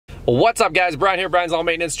What's up guys, Brian here, Brian's Lawn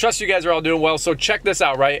Maintenance. Trust you guys are all doing well. So check this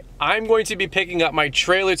out, right? I'm going to be picking up my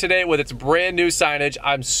trailer today with its brand new signage.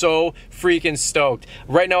 I'm so freaking stoked.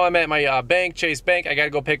 Right now I'm at my bank, Chase Bank. I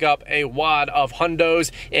gotta go pick up a wad of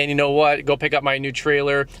hundos, and you know what? Go pick up my new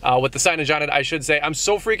trailer with the signage on it, I should say. I'm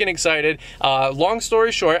so freaking excited. Long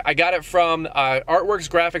story short, I got it from Artworks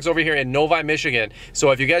Graphics over here in Novi, Michigan.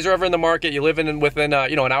 So if you guys are ever in the market, you live within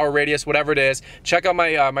you know, an hour radius, whatever it is, check out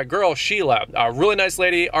my my girl Shiela. Really nice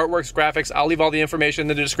lady, Artworks Graphics. I'll leave all the information in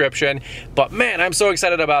the description. But man, I'm so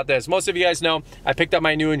excited about this. Most of you guys know I picked up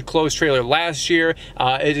my new enclosed trailer last year.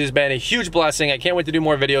 It has been a huge blessing. I can't wait to do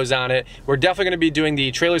more videos on it. We're definitely going to be doing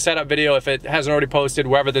the trailer setup video if it hasn't already posted,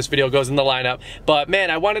 wherever this video goes in the lineup. But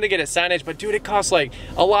man, I wanted to get it signage, but dude, it costs like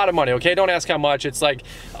a lot of money, okay? Don't ask how much. It's like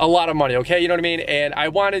a lot of money, okay? You know what I mean? And I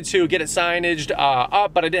wanted to get it signaged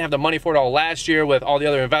up, but I didn't have the money for it all last year with all the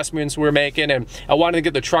other investments we were making, and I wanted to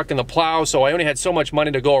get the truck and the plow, so I only had so much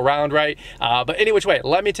money to go around, right? But any which way,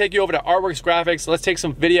 let me take you over to Artworks Graphics. Let's take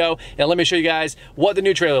some video and let me show you guys what the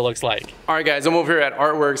new trailer looks like. All right guys, I'm over here at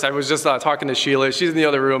Artworks. I was just talking to Sheila. She's in the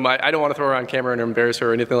other room. I don't want to throw her on camera and embarrass her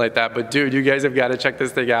or anything like that, but dude, you guys have got to check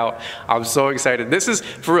this thing out. I'm so excited. This is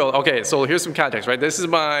for real. Okay, so here's some context, right? This is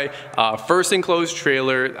my first enclosed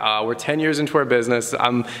trailer. We're 10 years into our business.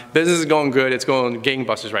 Business is going good. It's going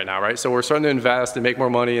gangbusters right now, right? So we're starting to invest and make more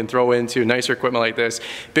money and throw into nicer equipment like this.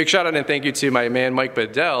 Big shout out and thank you to my man Mike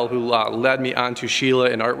Bedell, who led me on to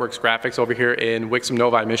Shiela and Artworks Graphics over here in Wixom,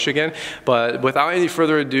 Novi, Michigan. But without any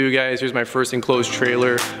further ado, guys, here's my first enclosed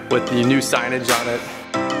trailer with the new signage on it.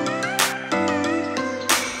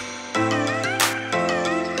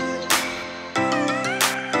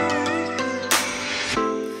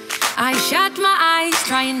 I shut my eyes,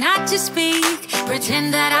 trying not to speak,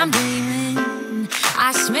 pretend that I'm dreaming.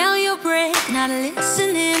 I smell your breath, not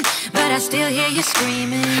listening, but I still hear you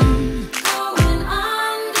screaming. Going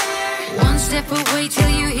under. One step away till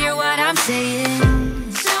you hear what I'm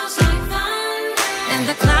saying. Sounds like thunder, and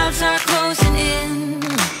the clouds are closing in.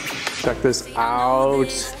 Check this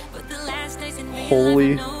out.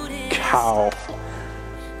 Holy cow.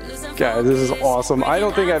 Guys, this is awesome. I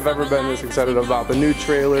don't think I've ever been this excited about the new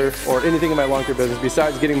trailer or anything in my lawn care business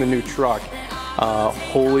besides getting the new truck.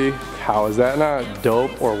 Holy cow, is that not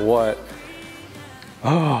dope or what?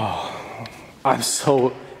 Oh, I'm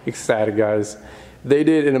so excited, guys. They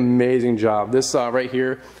did an amazing job. This right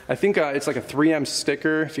here, I think it's like a 3M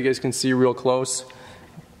sticker, if you guys can see real close.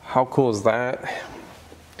 How cool is that?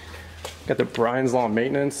 Got the Brian's Lawn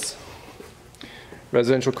Maintenance,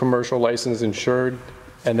 residential, commercial, licensed, insured.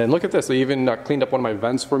 And then look at this, they even cleaned up one of my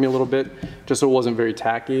vents for me a little bit, just so it wasn't very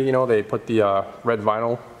tacky. You know, they put the red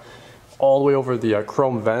vinyl all the way over the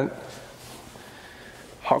chrome vent.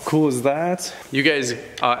 How cool is that? You guys,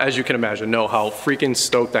 as you can imagine, know how freaking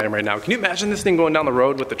stoked I am right now. Can you imagine this thing going down the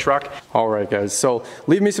road with the truck? All right, guys, so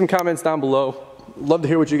leave me some comments down below. Love to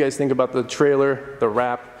hear what you guys think about the trailer, the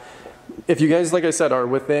wrap. If you guys, like I said, are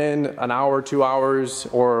within an hour, 2 hours,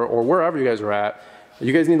 or wherever you guys are at,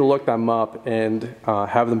 you guys need to look them up and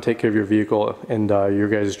have them take care of your vehicle and your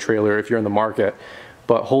guys' trailer if you're in the market.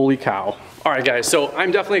 But holy cow. All right guys, so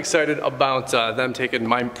I'm definitely excited about them taking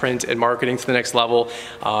my print and marketing to the next level.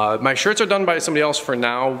 My shirts are done by somebody else for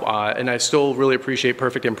now, and I still really appreciate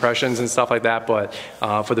Perfect Impressions and stuff like that, but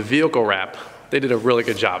for the vehicle wrap, they did a really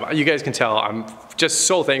good job. You guys can tell I'm just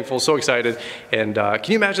so thankful, so excited. And can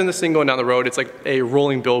you imagine this thing going down the road? It's like a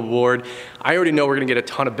rolling billboard. I already know we're gonna get a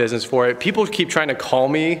ton of business for it. People keep trying to call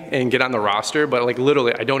me and get on the roster, but like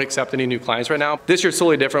literally, I don't accept any new clients right now. This year's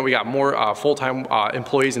totally different. We got more full-time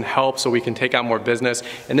employees and help so we can take on more business.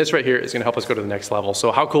 And this right here is gonna help us go to the next level.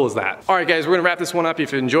 So how cool is that? All right guys, we're gonna wrap this one up.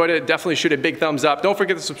 If you enjoyed it, definitely shoot a big thumbs up. Don't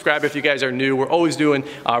forget to subscribe if you guys are new. We're always doing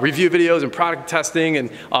review videos and product testing and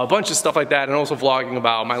a bunch of stuff like that, and also vlogging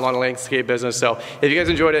about my lawn and landscape business. So if you guys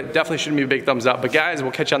enjoyed it, definitely shoot me a big thumbs up. But guys,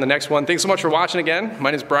 we'll catch you on the next one. Thanks so much for watching again.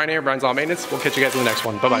 My name is Brian here, Brian's Lawn Maintenance. We'll catch you guys in the next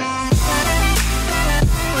one. Bye-bye.